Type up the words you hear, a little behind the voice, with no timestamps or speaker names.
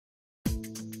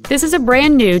This is a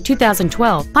brand new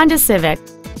 2012 Honda Civic.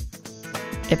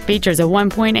 It features a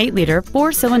 1.8-liter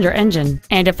four-cylinder engine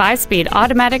and a 5-speed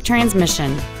automatic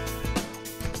transmission.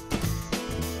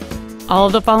 All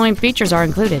of the following features are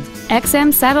included: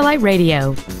 XM satellite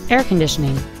radio, air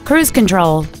conditioning, cruise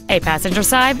control, a passenger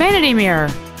side vanity mirror,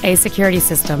 a security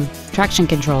system, traction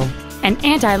control, an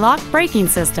anti-lock braking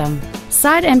system,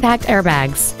 side impact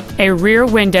airbags, a rear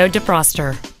window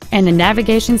defroster, and the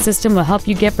navigation system will help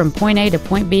you get from point A to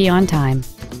point B on time.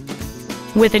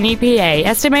 With an EPA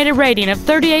estimated rating of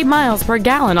 38 miles per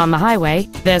gallon on the highway,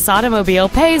 this automobile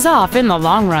pays off in the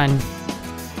long run.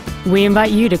 We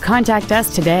invite you to contact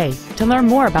us today to learn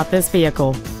more about this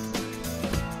vehicle.